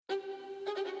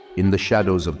In the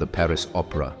shadows of the Paris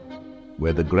Opera,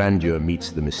 where the grandeur meets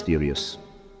the mysterious,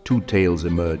 two tales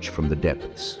emerge from the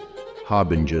depths,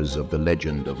 harbingers of the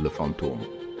legend of Le Fantôme.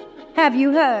 Have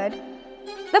you heard?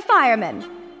 The fireman,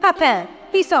 Papin,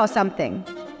 he saw something.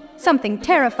 Something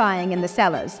terrifying in the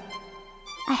cellars.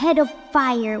 A head of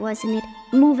fire, wasn't it?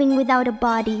 Moving without a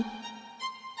body.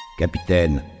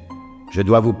 Capitaine, je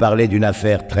dois vous parler d'une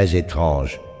affaire très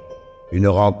étrange. Une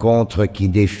rencontre qui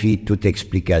défie toute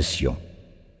explication.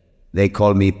 They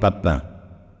call me Papin,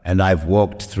 and I've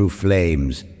walked through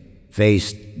flames,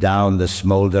 faced down the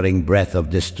smoldering breath of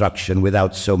destruction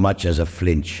without so much as a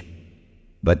flinch.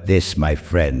 But this, my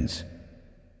friends,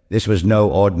 this was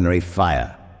no ordinary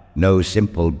fire, no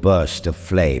simple burst of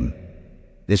flame.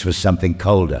 This was something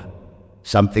colder,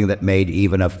 something that made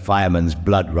even a fireman's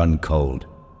blood run cold.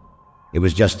 It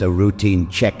was just a routine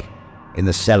check in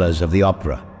the cellars of the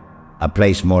opera, a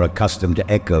place more accustomed to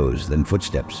echoes than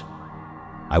footsteps.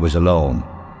 I was alone,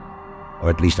 or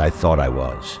at least I thought I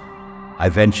was. I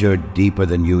ventured deeper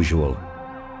than usual,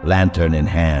 lantern in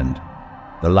hand,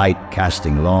 the light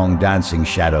casting long dancing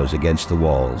shadows against the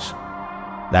walls.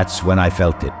 That's when I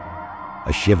felt it,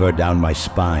 a shiver down my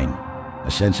spine,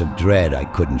 a sense of dread I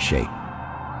couldn't shake.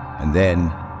 And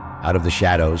then, out of the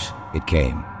shadows, it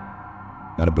came.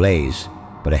 Not a blaze,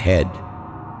 but a head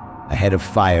of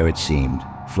fire it seemed,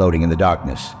 floating in the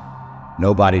darkness.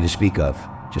 No body to speak of,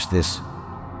 just this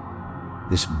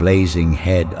blazing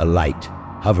head alight,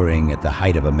 hovering at the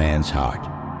height of a man's heart.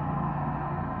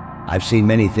 I've seen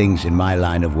many things in my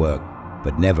line of work,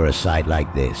 but never a sight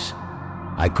like this.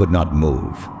 I could not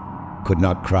move, could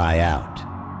not cry out.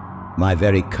 My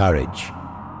very courage,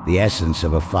 the essence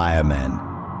of a fireman,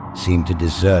 seemed to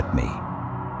desert me.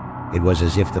 It was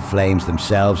as if the flames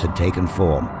themselves had taken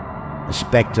form, a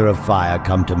specter of fire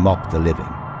come to mock the living.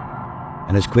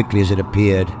 And as quickly as it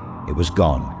appeared, it was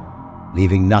gone,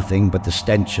 leaving nothing but the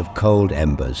stench of cold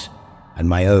embers and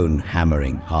my own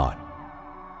hammering heart.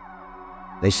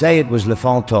 They say it was Le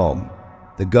Fantôme,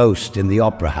 the ghost in the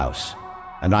opera house,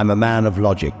 and I'm a man of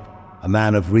logic, a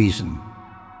man of reason.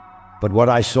 But what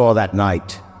I saw that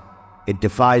night, it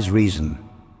defies reason,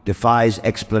 defies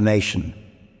explanation.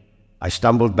 I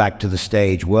stumbled back to the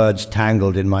stage, words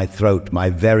tangled in my throat, my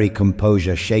very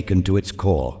composure shaken to its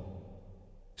core.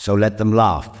 So let them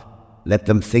laugh, let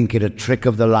them think it a trick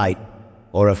of the light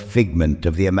or a figment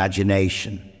of the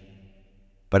imagination.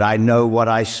 But I know what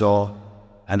I saw,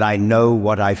 and I know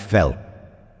what I felt.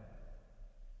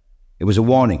 It was a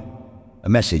warning, a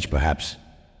message perhaps,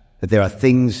 that there are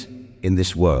things in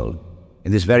this world,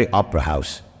 in this very opera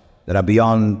house, that are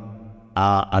beyond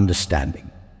our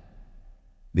understanding,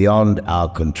 beyond our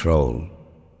control.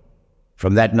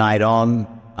 From that night on,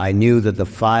 I knew that the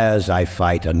fires I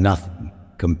fight are nothing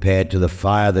compared to the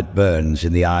fire that burns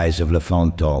in the eyes of Le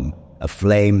Fantôme, a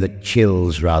flame that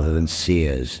chills rather than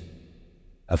sears,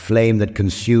 a flame that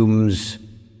consumes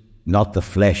not the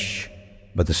flesh,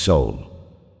 but the soul.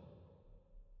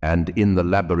 And in the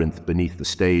labyrinth beneath the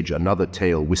stage, another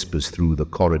tale whispers through the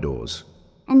corridors.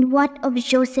 And what of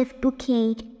Joseph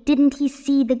Bouquet? Didn't he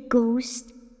see the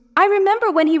ghost? I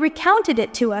remember when he recounted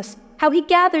it to us, how he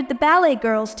gathered the ballet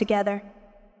girls together.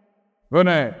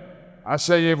 Venez,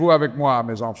 asseyez-vous avec moi,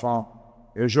 mes enfants,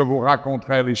 et je vous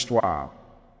raconterai l'histoire.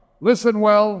 Listen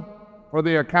well, for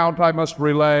the account I must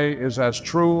relay is as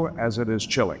true as it is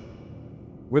chilling.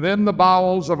 Within the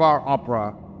bowels of our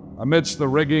opera, amidst the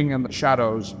rigging and the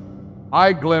shadows,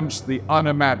 I glimpsed the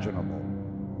unimaginable,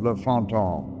 Le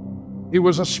Fantôme. He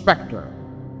was a specter,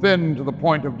 thin to the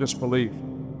point of disbelief,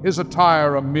 his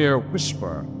attire a mere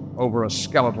whisper over a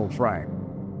skeletal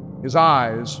frame. His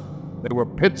eyes, they were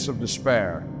pits of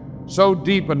despair, so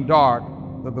deep and dark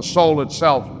that the soul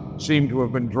itself seemed to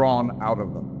have been drawn out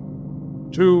of them.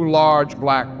 Two large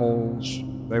black holes,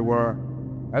 they were,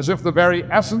 as if the very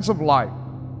essence of life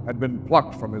had been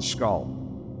plucked from his skull.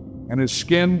 And his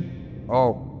skin,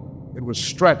 oh, it was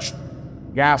stretched,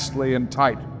 ghastly and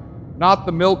tight, not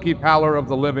the milky pallor of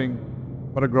the living,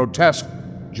 but a grotesque,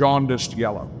 jaundiced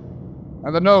yellow.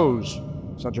 And the nose,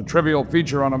 such a trivial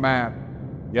feature on a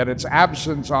man, yet its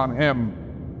absence on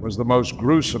him was the most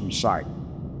gruesome sight.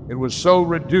 It was so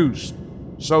reduced,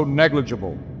 so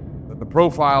negligible, that the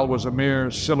profile was a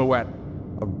mere silhouette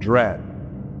of dread.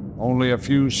 Only a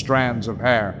few strands of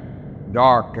hair,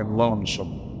 dark and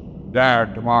lonesome,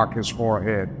 dared to mark his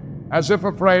forehead, as if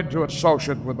afraid to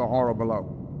associate with the horror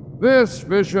below. This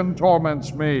vision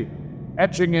torments me,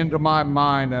 etching into my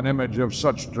mind an image of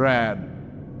such dread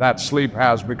that sleep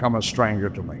has become a stranger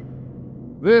to me.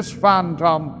 This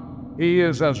phantom, he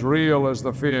is as real as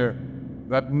the fear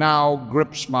that now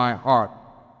grips my heart,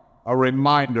 a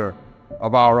reminder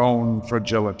of our own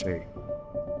fragility.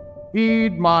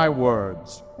 Heed my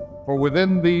words, for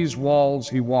within these walls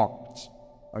he walks,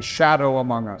 a shadow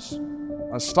among us,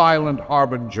 a silent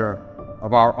harbinger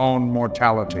of our own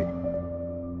mortality.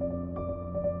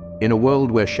 In a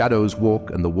world where shadows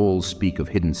walk and the walls speak of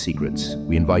hidden secrets,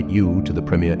 we invite you to the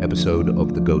premiere episode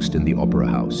of The Ghost in the Opera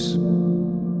House.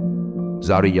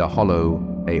 Zariya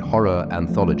Hollow, a horror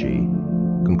anthology,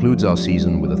 concludes our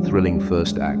season with a thrilling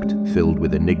first act filled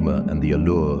with enigma and the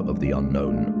allure of the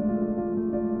unknown.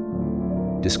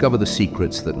 Discover the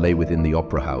secrets that lay within the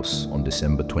Opera House on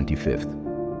December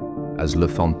 25th, as Le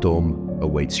Fantôme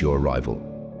awaits your arrival.